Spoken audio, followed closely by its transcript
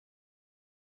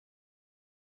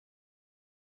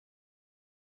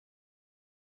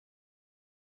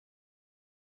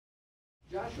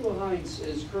Joshua Heintz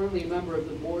is currently a member of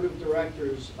the Board of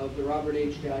Directors of the Robert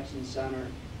H. Jackson Center,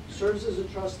 serves as a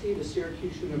trustee to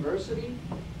Syracuse University,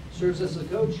 serves as the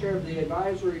co-chair of the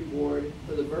advisory board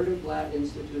for the Verdant Blatt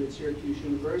Institute at Syracuse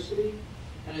University,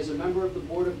 and is a member of the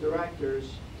Board of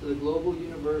Directors to the Global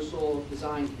Universal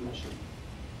Design Commission,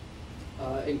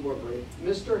 Incorporated.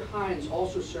 Mr. Heintz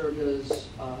also served as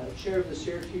chair of the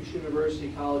Syracuse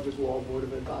University College of Law Board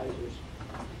of Advisors.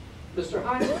 Mr.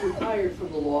 Heintz is retired from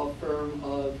the law firm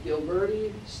of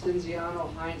Gilberti,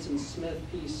 Stinziano, Heintz & Smith,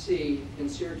 P.C. in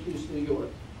Syracuse, New York,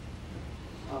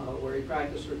 where he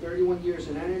practiced for 31 years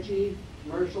in energy,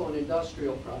 commercial, and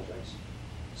industrial projects.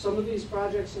 Some of these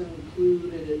projects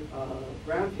included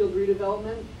brownfield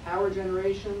redevelopment, power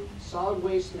generation, solid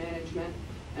waste management,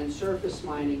 and surface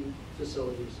mining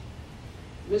facilities.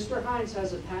 Mr. Heintz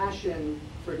has a passion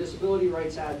for disability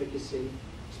rights advocacy,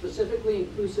 specifically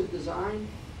inclusive design,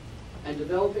 and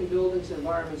developing buildings and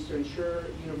environments to ensure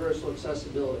universal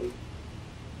accessibility.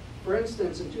 For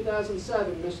instance, in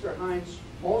 2007, Mr. Heintz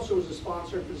also was a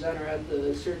sponsor and presenter at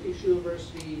the Syracuse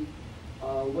University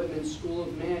Women's School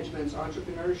of Management's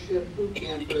Entrepreneurship Boot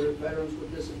Camp for Veterans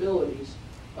with Disabilities,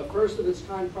 a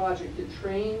first-of-its-kind project to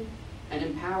train and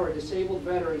empower disabled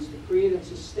veterans to create and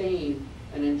sustain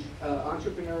an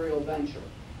entrepreneurial venture.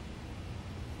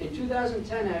 In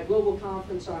 2010, at a global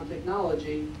conference on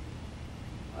technology,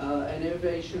 and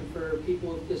innovation for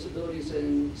people with disabilities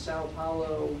in Sao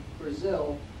Paulo,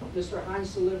 Brazil, Mr.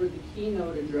 Heintz delivered the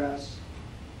keynote address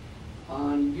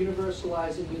on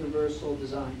universalizing universal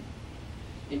design.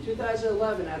 In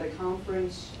 2011, at a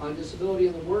conference on disability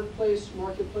in the workplace,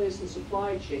 marketplace, and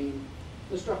supply chain,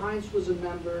 Mr. Heintz was a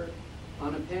member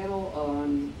on a panel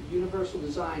on universal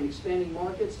design, expanding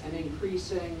markets and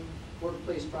increasing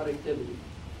workplace productivity.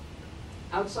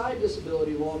 Outside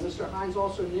disability law, Mr. Heintz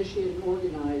also initiated and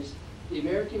organized the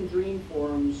American Dream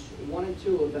Forum's 1 and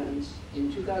 2 events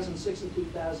in 2006 and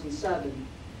 2007,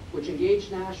 which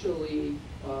engaged nationally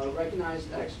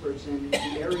recognized experts in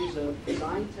the areas of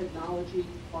design, technology,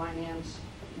 finance,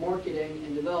 marketing,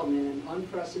 and development, an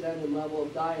unprecedented level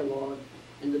of dialogue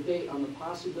and debate on the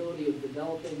possibility of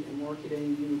developing and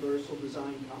marketing universal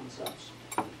design concepts.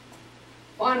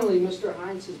 Finally, Mr.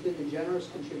 Heintz has been a generous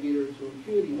contributor to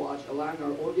Impunity Watch, allowing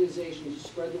our organization to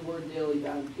spread the word daily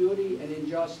about impunity and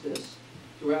injustice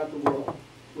throughout the world.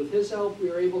 With his help,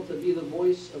 we are able to be the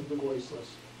voice of the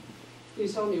voiceless.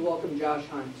 Please help me welcome Josh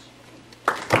Heintz.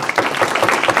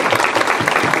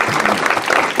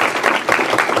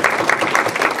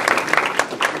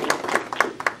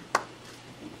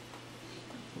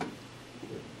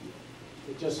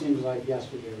 It just seems like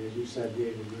yesterday, as you said,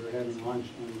 David, we were having lunch,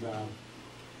 and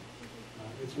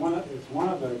it's one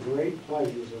of the great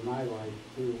pleasures of my life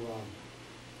to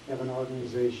have an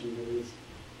organization that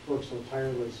works so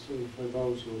tirelessly for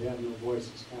those who have no voice,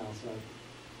 as Kyle said.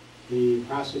 The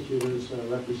prosecutors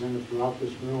represented throughout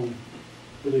this room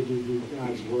really do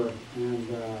God's work, and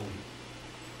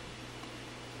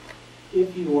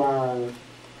if you are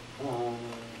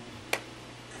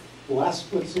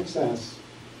blessed with success,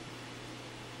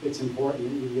 it's important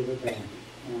that you give it back.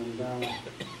 And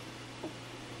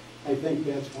I think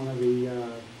that's one of the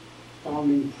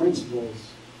founding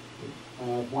principles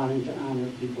of wanting to honor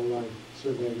people like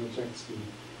Sir Daniel Jackson.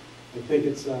 I think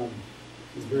it's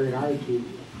very hard to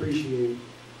appreciate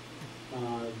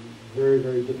very,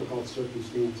 very difficult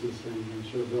circumstances, and I'm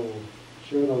sure Bill will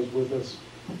share those with us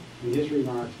in his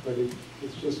remarks, but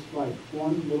it's just like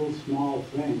one little small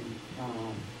thing.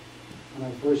 When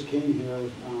I first came here,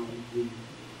 the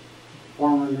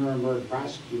former Nuremberg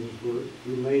prosecutors were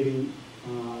relating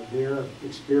their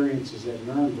experiences at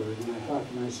Nuremberg, and I thought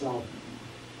to myself,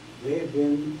 they have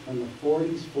been from the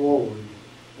 40s forward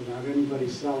without anybody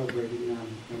celebrating them,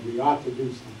 and we ought to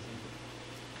do something.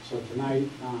 So tonight,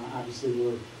 obviously,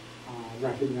 we're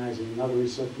recognizing another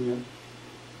recipient,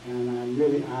 and I'm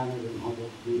really honored and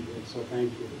humbled to be here, so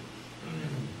thank you.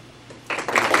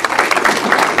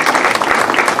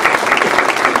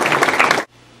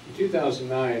 In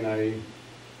 2009, I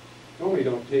normally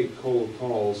don't take cold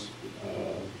calls.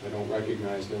 I don't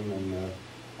recognize them, and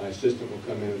my assistant will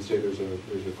come in and say there's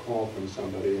a call from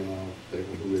somebody, and I'll say,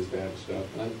 well, who is that and stuff.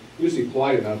 And I'm usually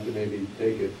polite enough to maybe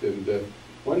take it. And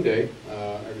one day,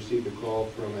 I received a call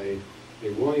from a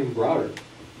William Browder,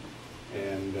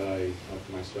 and I thought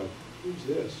to myself, who's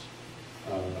this?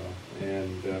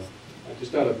 And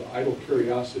just out of idle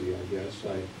curiosity, I guess,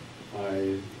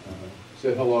 I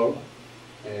said hello,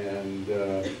 and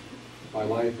my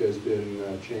life has been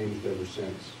changed ever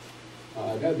since.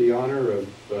 I've had the honor of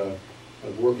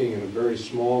working in a very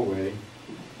small way,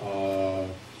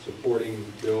 supporting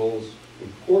Bill's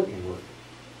important work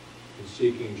and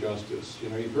seeking justice. You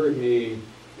know, you've heard me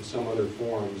in some other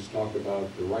forums talk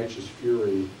about the righteous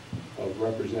fury of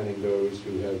representing those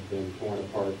who have been torn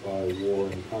apart by war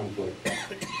and conflict.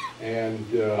 And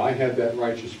I had that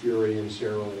righteous fury in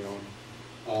Sierra Leone.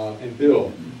 And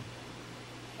Bill,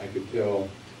 I could tell,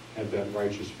 had that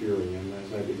righteous fury. And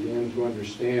as I began to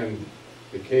understand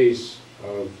the case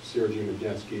of Sergei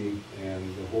Magnitsky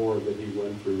and the horror that he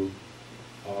went through,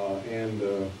 and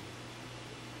the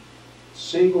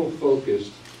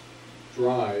single-focused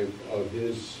drive of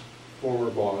his former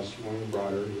boss, William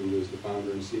Browder, who was the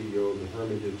founder and CEO of the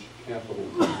Hermitage Capital,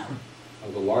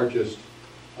 the largest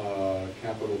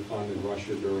capital fund in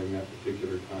Russia during that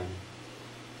particular time.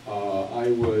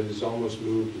 I was almost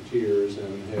moved to tears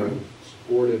and have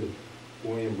supported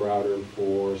William Browder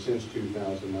since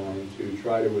 2009 to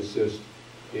try to assist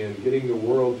in getting the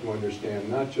world to understand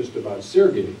not just about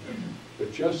Sergei,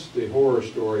 but just the horror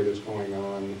story that's going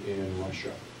on in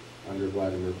Russia under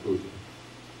Vladimir Putin.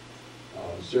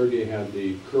 Sergei had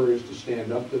the courage to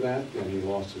stand up to that, and he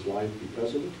lost his life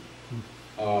because of it.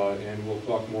 And we'll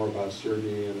talk more about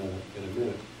Sergei in a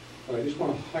minute. But I just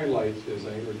want to highlight, as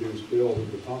I introduce Bill, who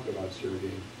will talk about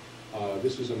Sergei,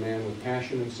 this is a man with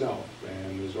passion himself,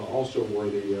 and is also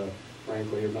worthy,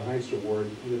 frankly, of the Heintz Award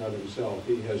in and of himself.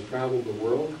 He has traveled the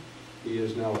world. He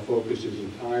has now focused his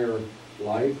entire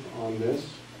life on this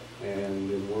and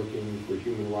in working for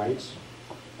human rights.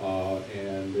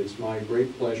 And it's my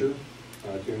great pleasure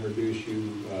to introduce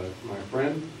you to my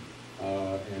friend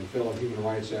and fellow human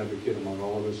rights advocate among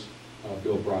all of us,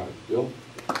 Bill Browder. Bill?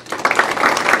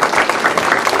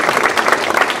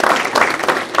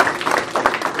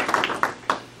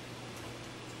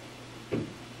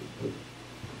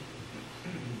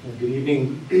 Good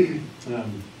evening.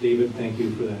 David, thank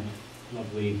you for that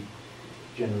lovely,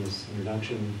 generous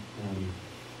introduction.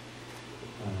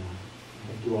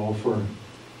 Thank you all for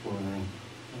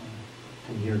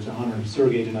coming here to honor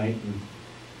Sergei tonight, and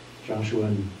Joshua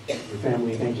and your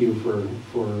family. Thank you for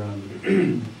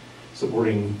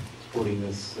supporting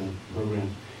this program.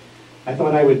 I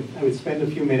thought I would spend a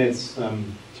few minutes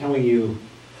telling you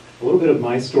a little bit of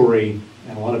my story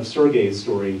and a lot of Sergei's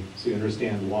story, so you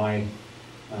understand why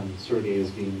Sergei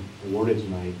is being awarded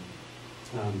tonight.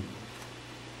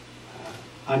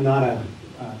 I'm not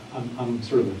I'm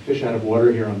sort of a fish out of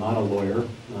water here. I'm not a lawyer.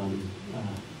 I'm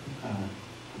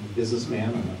a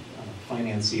businessman. I'm a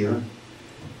financier.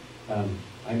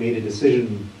 I made a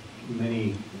decision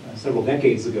several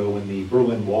decades ago when the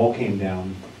Berlin Wall came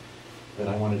down that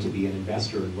I wanted to be an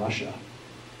investor in Russia,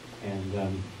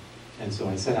 and so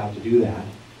I set out to do that.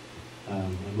 I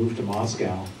moved to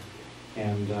Moscow,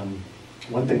 and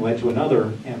one thing led to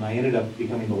another, and I ended up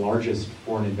becoming the largest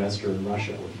foreign investor in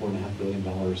Russia with $4.5 billion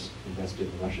invested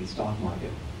in the Russian stock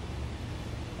market.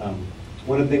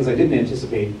 One of the things I didn't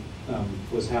anticipate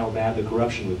was how bad the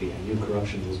corruption would be. I knew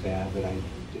corruption was bad, but I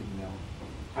didn't know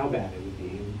how bad it would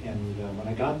be. And when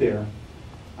I got there,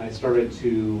 I started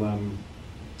to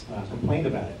complain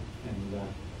about it. And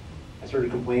I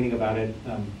started complaining about it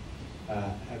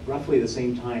at roughly the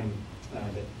same time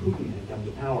that Putin had come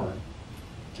to power.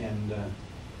 And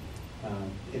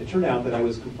it turned out that I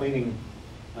was complaining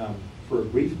for a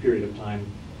brief period of time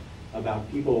about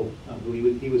people who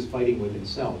he was fighting with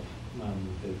himself.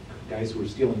 The guys who were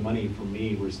stealing money from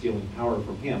me were stealing power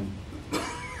from him,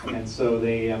 and so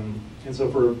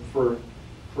for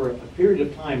a period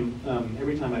of time,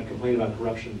 every time I complained about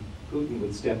corruption, Putin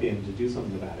would step in to do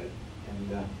something about it,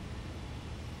 and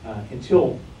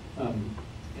until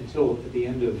at the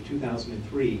end of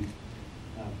 2003,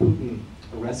 Putin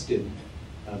arrested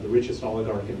the richest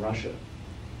oligarch in Russia,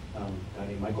 a guy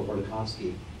named Michael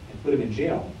Bardakovsky, and put him in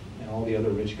jail. And all the other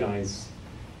rich guys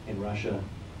in Russia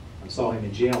saw him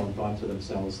in jail and thought to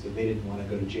themselves that they didn't want to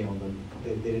go to jail, but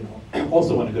they didn't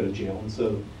also want to go to jail. And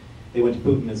so they went to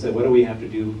Putin and said, "What do we have to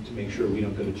do to make sure we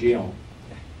don't go to jail?"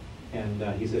 And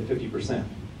he said 50%.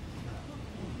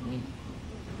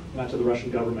 Not to the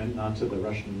Russian government, not to the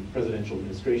Russian presidential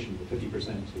administration, but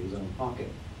 50% to his own pocket.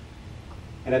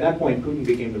 And at that point, Putin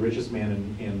became the richest man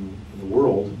in the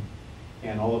world,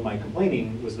 and all of my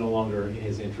complaining was no longer in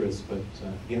his interest, but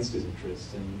against his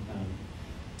interests. And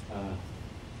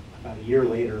about a year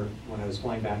later, when I was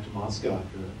flying back to Moscow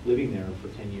after living there for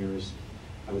 10 years,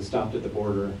 I was stopped at the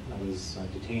border. I was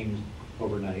detained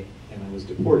overnight, and I was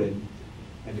deported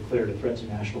and declared a threat to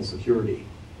national security.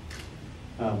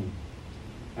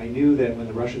 I knew that when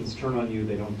the Russians turn on you,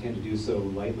 they don't tend to do so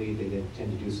lightly. They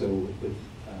tend to do so with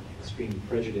extreme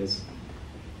prejudice.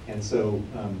 And so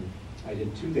I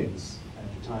did two things.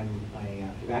 At the time, I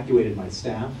evacuated my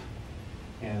staff,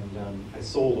 and I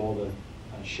sold all the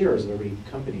shares of every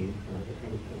company, or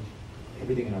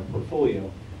everything in our portfolio,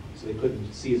 so they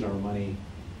couldn't seize our money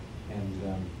and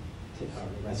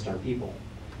arrest our people.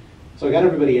 So I got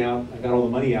everybody out, I got all the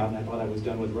money out, and I thought I was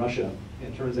done with Russia.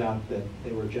 And it turns out that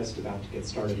they were just about to get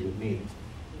started with me.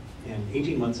 And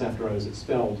 18 months after I was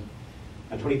expelled,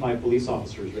 25 police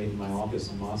officers raided my office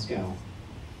in Moscow,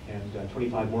 and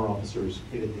 25 more officers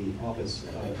raided the office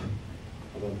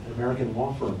of an American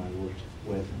law firm I worked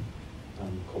with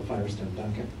called Firestone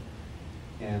Duncan.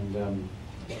 And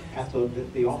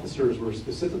the officers were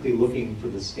specifically looking for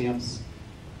the stamps,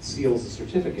 seals, and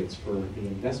certificates for the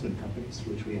investment companies to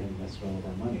which we had invested all of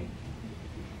our money.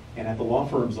 And at the law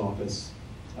firm's office,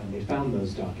 they found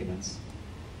those documents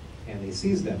and they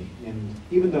seized them. And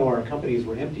even though our companies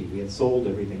were empty, we had sold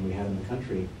everything we had in the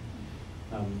country,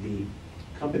 the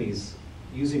companies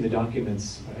using the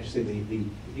documents, I should say,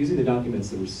 using the documents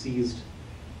that were seized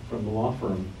from the law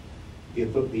firm,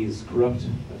 these corrupt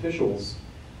officials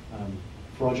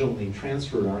fraudulently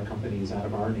transferred our companies out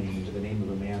of our name into the name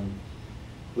of a man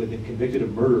who had been convicted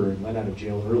of murder and let out of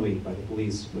jail early by the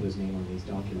police to put his name on these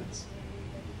documents.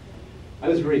 I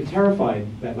was very terrified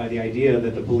by the idea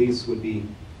that the police would be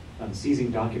seizing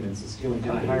documents and stealing,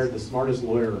 and I hired the smartest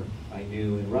lawyer I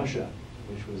knew in Russia,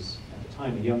 which was at the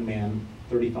time a young man,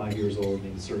 35 years old,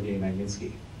 named Sergei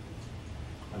Magnitsky.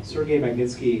 Sergei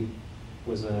Magnitsky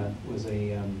was a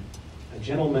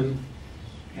gentleman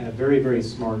and a very, very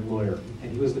smart lawyer.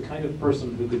 And he was the kind of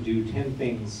person who could do 10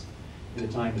 things in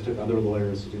the time it took other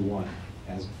lawyers to do one.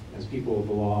 As people of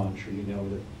the law, I'm sure you know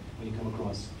that when you come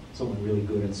across someone really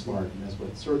good and smart, and that's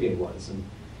what Sergei was. And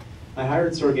I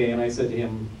hired Sergei and I said to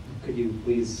him, could you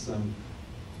please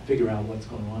figure out what's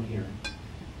going on here?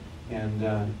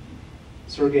 And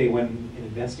Sergei went and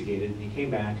investigated, and he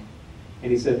came back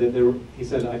and he said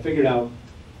that I figured out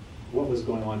what was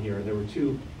going on here. There were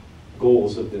two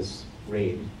goals of this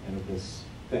raid and of this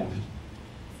theft.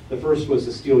 The first was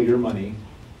to steal your money,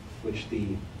 which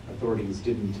the authorities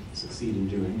didn't succeed in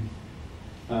doing.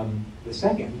 The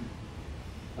second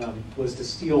was to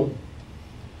steal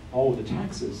all of the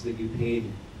taxes that you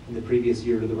paid in the previous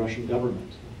year to the Russian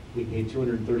government. We paid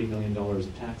 $230 million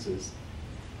of taxes,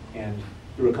 and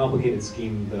through a complicated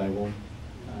scheme that I won't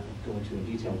go into in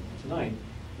detail tonight,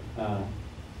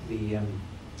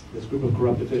 this group of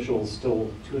corrupt officials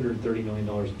stole $230 million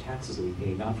of taxes that we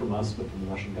paid, not from us, but from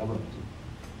the Russian government.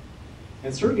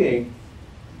 And Sergei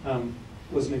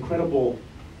was an incredible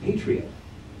patriot,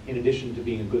 in addition to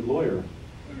being a good lawyer.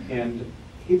 And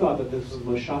he thought that this was the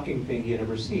most shocking thing he had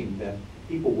ever seen, that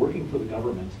people working for the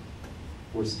government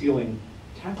were stealing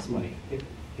tax money,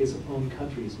 his own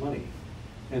country's money.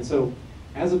 And so,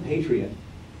 as a patriot,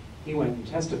 he went and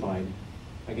testified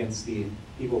against the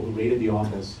people who raided the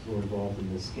office who were involved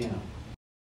in this scam.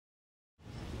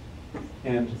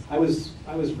 And I was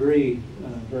very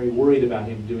worried about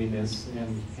him doing this,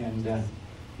 and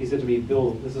he said to me,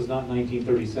 Bill, this is not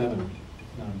 1937.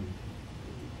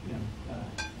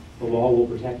 The law will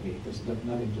protect me. There's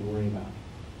nothing to worry about.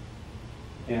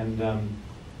 And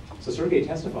so Sergei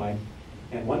testified,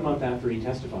 and 1 month after he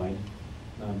testified,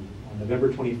 on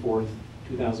November 24th,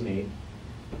 2008,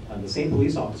 the same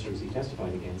police officers he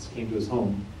testified against came to his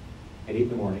home at 8 in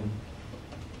the morning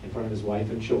in front of his wife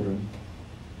and children,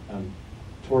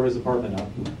 tore his apartment up,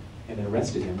 and then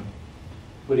arrested him,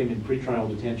 put him in pretrial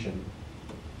detention,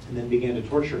 and then began to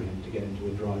torture him to get him to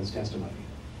withdraw his testimony.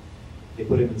 They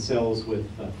put him in cells with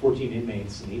 14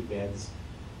 inmates and 8 beds,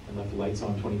 and left the lights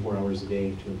on 24 hours a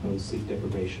day to impose sleep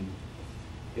deprivation.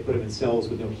 They put him in cells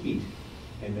with no heat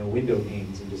and no window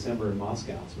panes in December in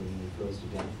Moscow, so he froze to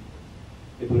death.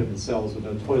 They put him in cells with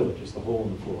no toilet, just a hole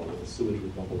in the floor where the sewage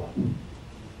would bubble up.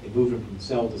 They moved him from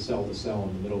cell to cell to cell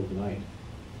in the middle of the night.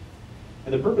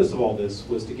 And the purpose of all this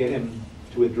was to get him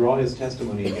to withdraw his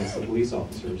testimony against the police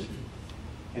officers.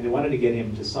 And they wanted to get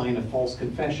him to sign a false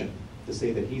confession to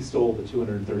say that he stole the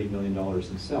 $230 million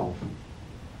himself.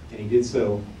 And he did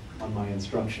so on my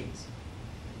instructions.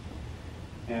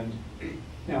 And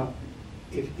now,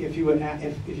 if you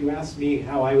asked me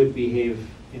how I would behave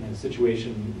in a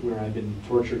situation where I've been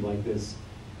tortured like this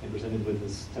and presented with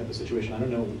this type of situation, I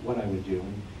don't know what I would do.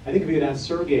 And I think if you had asked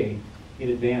Sergei in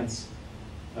advance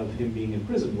of him being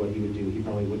imprisoned what he would do, he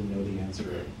probably wouldn't know the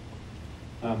answer.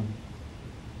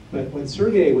 But when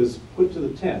Sergei was put to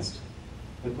the test,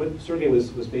 when Sergei was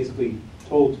basically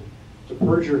told to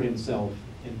perjure himself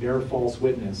and bear false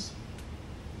witness,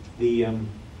 the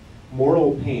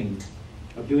moral pain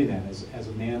of doing that as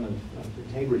a man of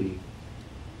integrity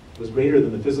was greater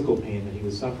than the physical pain that he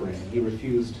was suffering. He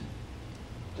refused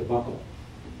to buckle.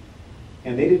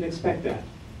 And they didn't expect that.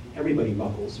 Everybody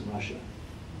buckles in Russia.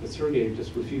 But Sergei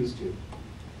just refused to.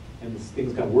 And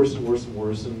things got worse and worse and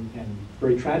worse, and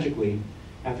very tragically,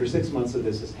 after 6 months of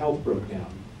this, his health broke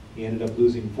down. He ended up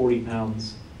losing 40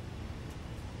 pounds.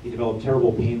 He developed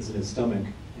terrible pains in his stomach,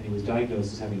 and he was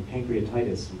diagnosed as having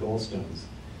pancreatitis and gallstones,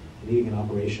 needing an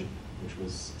operation, which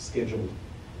was scheduled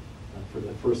for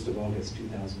the 1st of August,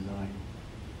 2009.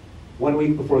 1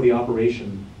 week before the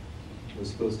operation was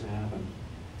supposed to happen,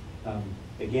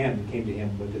 again came to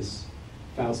him with this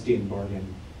Faustian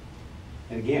bargain,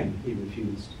 and again he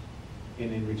refused.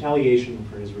 And in retaliation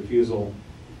for his refusal,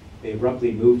 they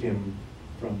abruptly moved him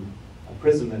from a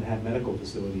prison that had medical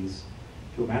facilities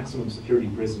to a maximum security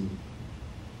prison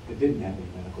that didn't have any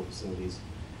medical facilities.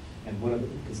 And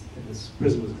this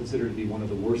prison was considered to be one of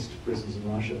the worst prisons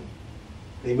in Russia.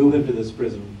 They move him to this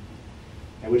prison,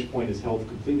 at which point his health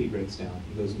completely breaks down.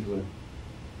 He goes into an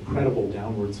incredible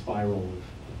downward spiral of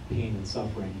pain and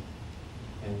suffering.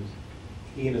 And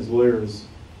he and his lawyers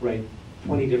write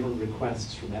 20 different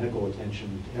requests for medical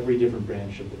attention to every different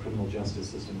branch of the criminal justice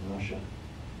system in Russia.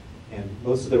 And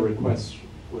most of their requests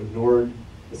were ignored,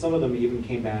 but some of them even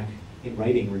came back in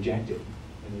writing rejected,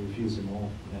 and they refused him all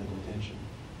medical attention.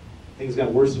 Things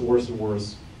got worse and worse and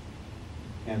worse,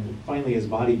 and finally his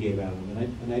body gave out. On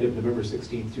the night of November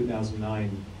 16,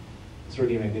 2009,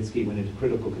 Sergei Magnitsky went into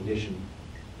critical condition.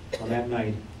 On that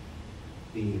night,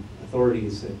 the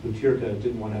authorities at Butyrka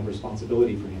didn't want to have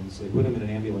responsibility for him, so they put him in an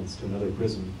ambulance to another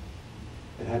prison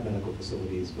that had medical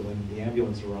facilities. But when the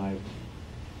ambulance arrived,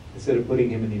 instead of putting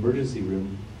him in the emergency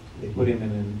room, they put him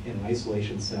in an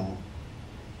isolation cell,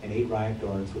 and 8 riot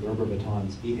guards with rubber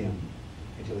batons beat him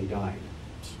until he died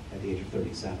at the age of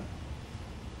 37,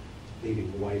 leaving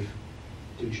the wife,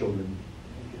 2 children,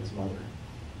 and his mother.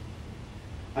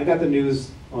 I got the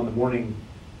news on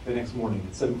the next morning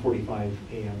at 7:45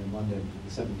 a.m. in London on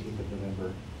the 17th of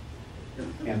November.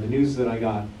 And the news that I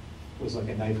got was like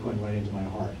a knife going right into my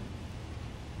heart.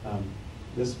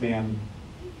 This man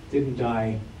didn't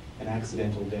die an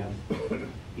accidental death.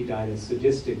 He died a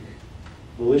sadistic,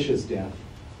 malicious death,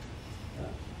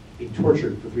 being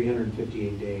tortured for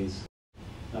 358 days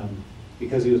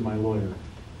because he was my lawyer.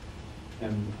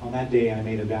 And on that day, I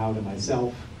made a vow to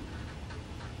myself,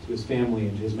 to his family,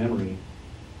 and to his memory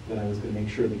that I was going to make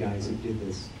sure the guys who did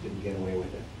this didn't get away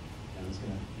with it. I was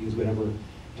going to use whatever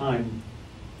time,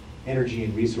 energy,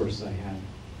 and resources I had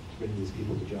to bring these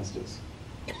people to justice.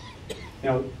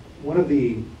 Now, one of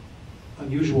the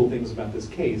unusual things about this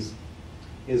case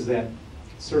is that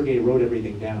Sergei wrote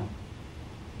everything down.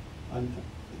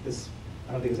 This,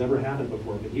 I don't think has ever happened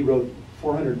before, but he wrote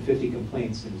 450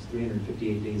 complaints in his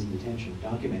 358 days in detention,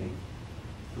 documenting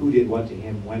who did what to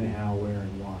him, when, how, where,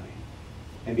 and why.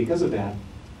 And because of that,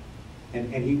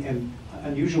 and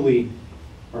unusually,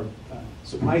 or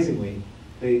surprisingly,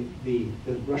 the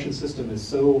Russian system is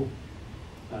so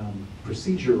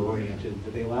procedure-oriented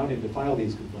that they allowed him to file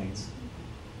these complaints,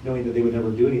 knowing that they would never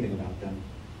do anything about them.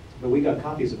 But we got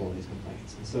copies of all these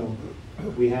complaints, and so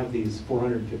we have these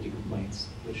 450 complaints,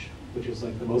 which is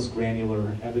like the most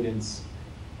granular evidence,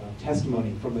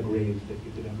 testimony from the grave that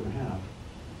you could ever have.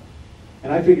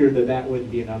 And I figured that that would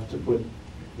be enough to put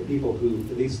the people who,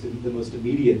 at least the most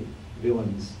immediate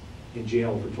villains, in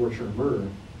jail for torture and murder.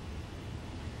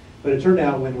 But it turned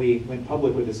out when we went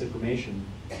public with this information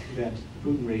that the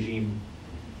Putin regime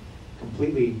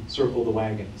completely circled the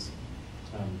wagons.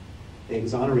 They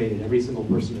exonerated every single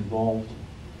person involved.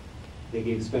 They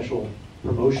gave special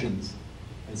promotions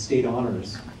and state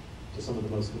honors to some of the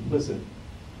most complicit.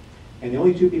 And the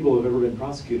only 2 people who have ever been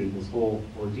prosecuted in this whole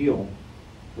ordeal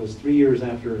was 3 years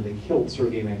after they killed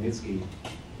Sergei Magnitsky.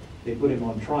 They put him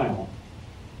on trial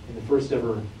in the first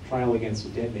ever trial against a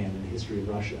dead man in the history of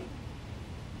Russia.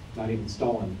 Not even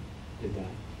Stalin did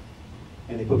that.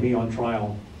 And they put me on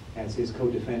trial as his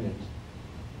co-defendant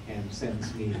and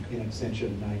sentenced me in absentia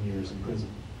to 9 years in prison.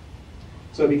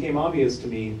 So it became obvious to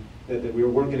me that we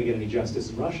weren't going to get any justice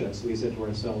in Russia, so we said to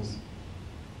ourselves,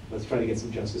 let's try to get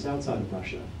some justice outside of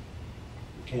Russia.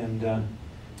 And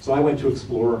so I went to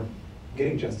explore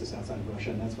getting justice outside of Russia,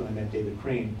 and that's when I met David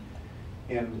Crane.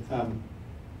 And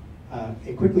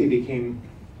it quickly became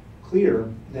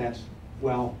clear that,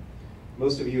 well,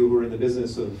 most of you who are in the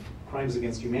business of crimes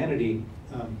against humanity,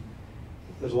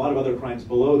 there's a lot of other crimes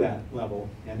below that level,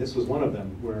 and this was one of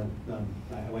them, where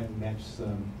I went and met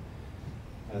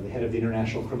the head of the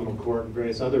International Criminal Court and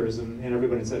various others, and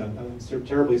everybody said, I'm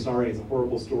terribly sorry, it's a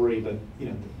horrible story, but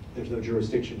there's no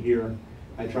jurisdiction here.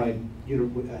 I tried,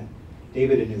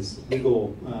 David and his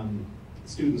legal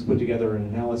students put together an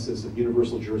analysis of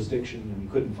universal jurisdiction, and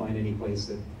we couldn't find any place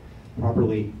that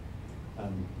properly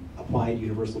applied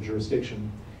universal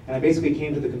jurisdiction. And I basically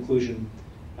came to the conclusion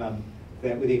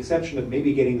that with the exception of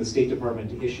maybe getting the State Department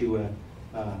to issue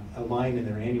a line in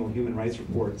their annual human rights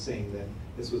report saying that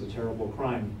this was a terrible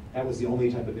crime, that was the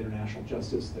only type of international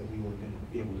justice that we were going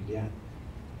to be able to get.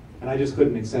 And I just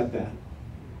couldn't accept that.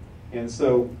 And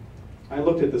so I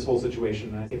looked at this whole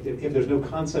situation, and if there's no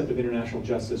concept of international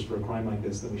justice for a crime like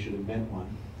this, then we should invent one.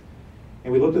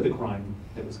 And we looked at the crime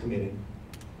that was committed,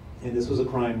 and this was a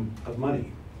crime of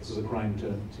money. This was a crime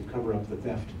to cover up the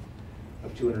theft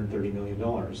of $230 million.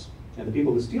 And the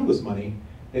people who steal this money,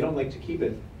 they don't like to keep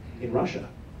it in Russia.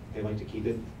 They like to keep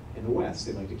it in the West.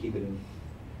 They like to keep it in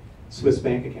Swiss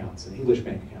bank accounts and English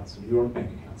bank accounts and New York bank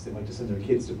accounts. They like to send their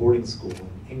kids to boarding school in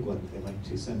England. They like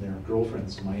to send their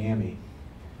girlfriends to Miami.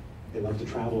 They love to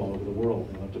travel all over the world.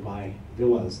 They love to buy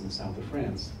villas in the south of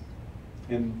France.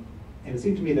 And it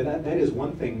seemed to me that that is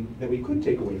one thing that we could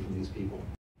take away from these people.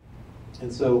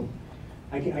 And so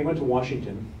I went to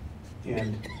Washington,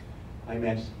 and I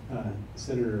met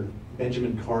Senator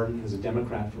Benjamin Cardin, who's a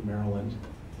Democrat from Maryland.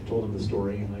 I told him the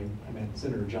story, and I met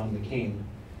Senator John McCain,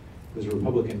 who's a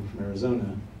Republican from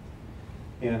Arizona.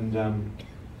 And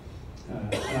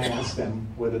I asked them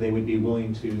whether they would be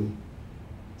willing to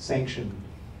sanction,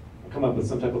 or come up with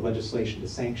some type of legislation to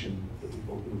sanction the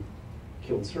people who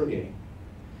killed Sergei.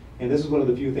 And this is one of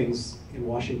the few things in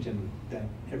Washington that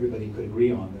everybody could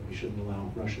agree on, that we shouldn't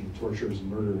allow Russian torturers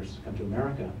and murderers to come to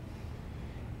America.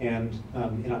 And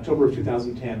in October of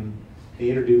 2010, they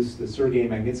introduced the Sergei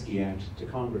Magnitsky Act to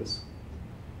Congress.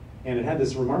 And it had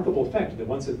this remarkable effect that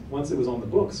once it was on the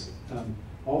books,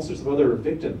 all sorts of other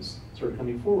victims started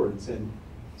coming forward and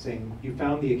saying, you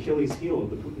found the Achilles heel of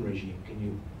the Putin regime. Can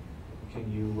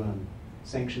you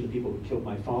sanction the people who killed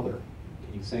my father?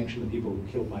 Can you sanction the people who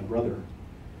killed my brother,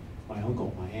 my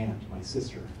uncle, my aunt, my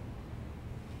sister?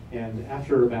 And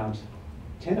after about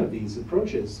 10 of these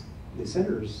approaches, the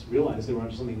senators realized they were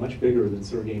onto something much bigger than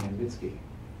Sergei Magnitsky.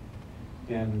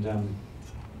 And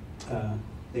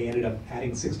they ended up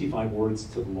adding 65 words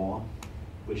to the law,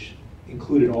 which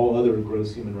included all other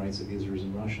gross human rights abusers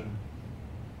in Russia.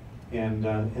 And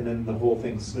then the whole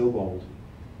thing snowballed.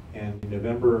 And in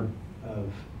November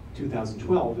of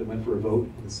 2012, it went for a vote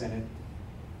in the Senate,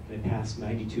 and it passed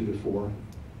 92-4.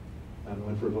 It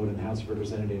went for a vote in the House of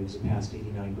Representatives, it passed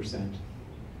 89%.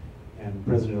 And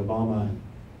President Obama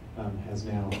has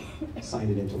now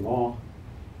signed it into law,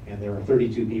 and there are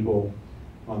 32 people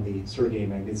on the Sergei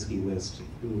Magnitsky list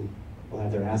who will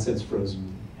have their assets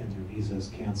frozen and their visas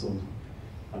canceled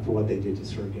for what they did to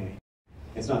Sergei.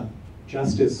 It's not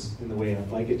justice in the way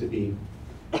I'd like it to be,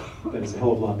 but it's a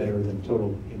hell of a lot better than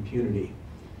total impunity.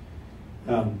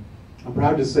 I'm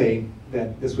proud to say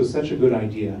that this was such a good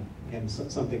idea and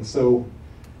something such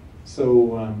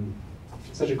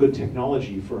a good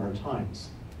technology for our times.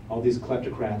 All these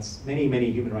kleptocrats,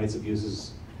 many human rights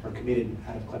abuses are committed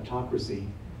out of kleptocracy,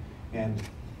 and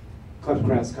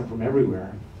kleptocrats come from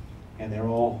everywhere, and they're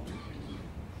all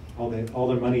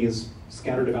their money is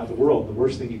scattered about the world. The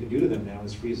worst thing you can do to them now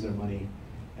is freeze their money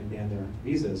and ban their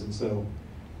visas. And so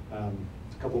a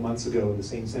couple months ago, the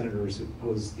same senators who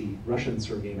opposed the Russian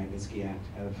Sergei Magnitsky Act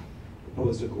have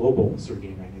proposed a global Sergei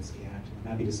Magnitsky Act.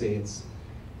 I'm happy to say it's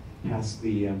passed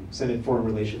the Senate Foreign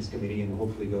Relations Committee and will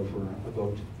hopefully go for a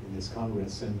vote in this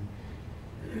Congress. And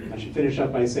I should finish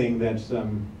up by saying that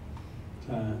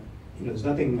there's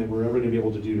nothing that we're ever going to be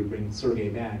able to do to bring Sergei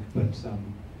back,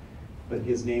 but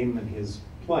his name and his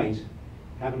plight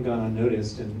haven't gone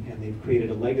unnoticed, and they've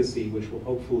created a legacy which will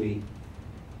hopefully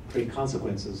create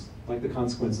consequences, like the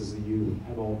consequences that you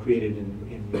have all created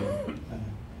in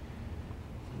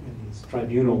these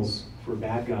tribunals for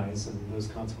bad guys, and those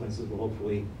consequences will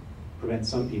hopefully prevent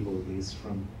some people, at least,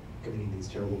 from committing these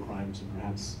terrible crimes and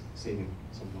perhaps saving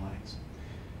some lives.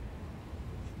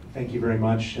 Thank you very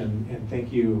much, and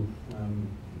thank you,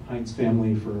 Heintz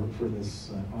family, for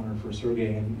this honor for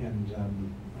Sergei, and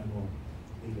I will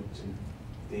leave it to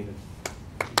David.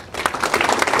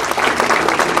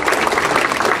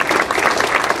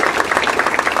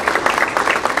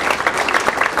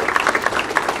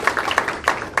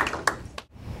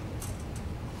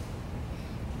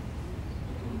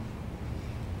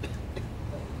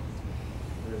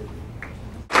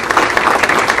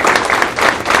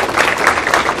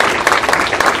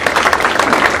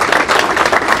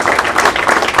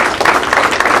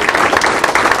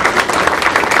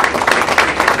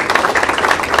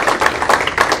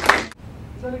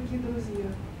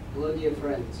 Hello, dear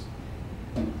friends.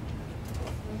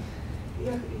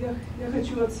 Я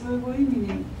хочу от своего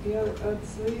имени и от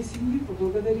своей семьи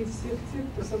поблагодарить всех тех,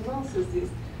 кто собрался здесь,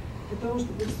 для того,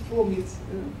 чтобы вспомнить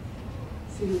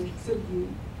Сергея.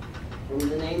 From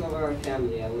the name of our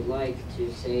family, I would like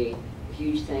to say a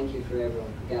huge thank you for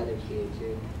everyone who gathered here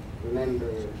to remember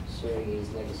Sergei's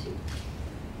legacy.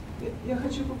 Я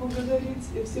хочу поблагодарить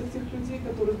всех тех людей,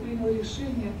 которые приняли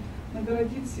решение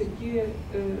наградить Сергея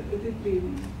этой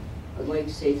премией. I'd like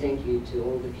to say thank you to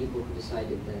all the people who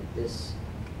decided that this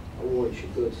award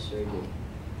should go to Sergey.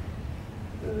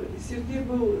 Сергей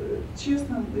был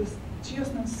честным,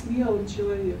 смелым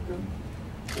человеком.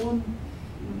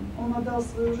 Он отдал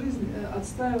свою жизнь,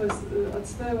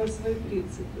 отстаивая свои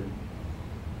принципы.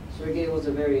 Sergey was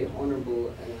a very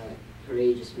honorable and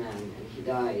courageous man, and he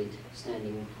died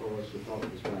standing for what he thought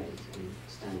was right and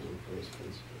standing for his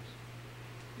principles.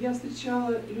 Я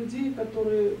встречала людей,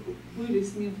 которые были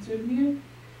с ним в тюрьме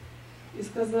и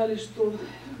сказали, что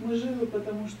мы живы,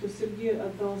 потому что Сергей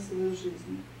отдал свою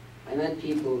жизнь. I met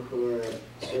people who were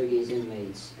Sergey's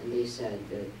inmates, and they said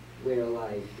that we're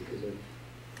alive because of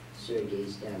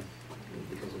Sergey's death and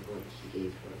because of what he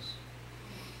gave for us.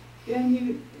 И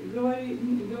они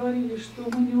говорили, что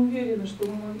мы не уверены, что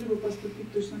мы могли бы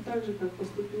поступить точно так же, как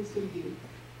поступил Сергей.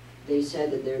 They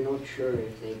said that they're not sure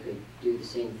if they could do the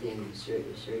same thing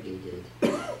Sergey did.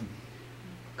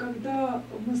 Когда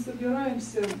мы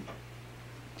собираемся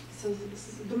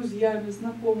с друзьями,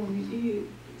 знакомыми и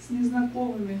с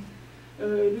незнакомыми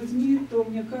людьми, то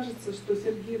мне кажется, что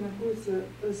Сергей находится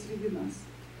среди нас.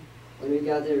 When we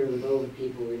gather with all the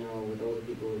people we know, with all the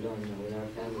people we don't know, with our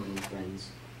family and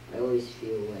friends, I always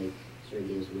feel like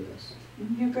Sergey is with us.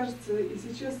 Мне кажется, и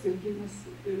сейчас Сергей нас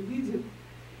видит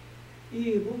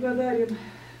и благодарен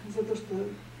за то, что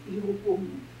его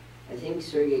помнит. I think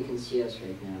Sergey can see us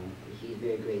right now, and he's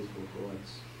very grateful for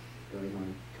what's going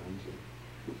on currently.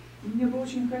 Мне бы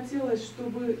очень хотелось,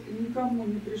 чтобы никому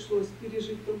не пришлось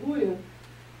пережить то горе,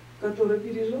 которое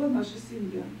пережила наша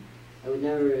семья. I would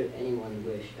never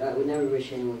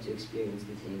wish anyone to experience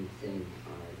the same thing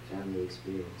our family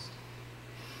experienced.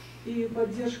 И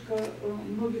поддержка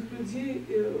многих людей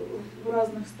в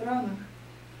разных странах,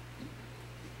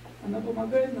 она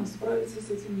помогает нам справиться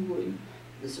с этим горем.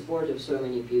 The support of so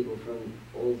many people from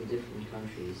all the different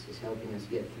countries is helping us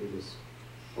get through this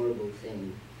horrible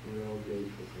thing, and we're all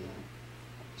grateful for that.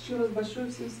 Еще раз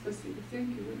большое всем спасибо. Thank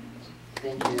you very much.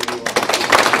 Thank you,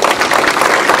 everyone.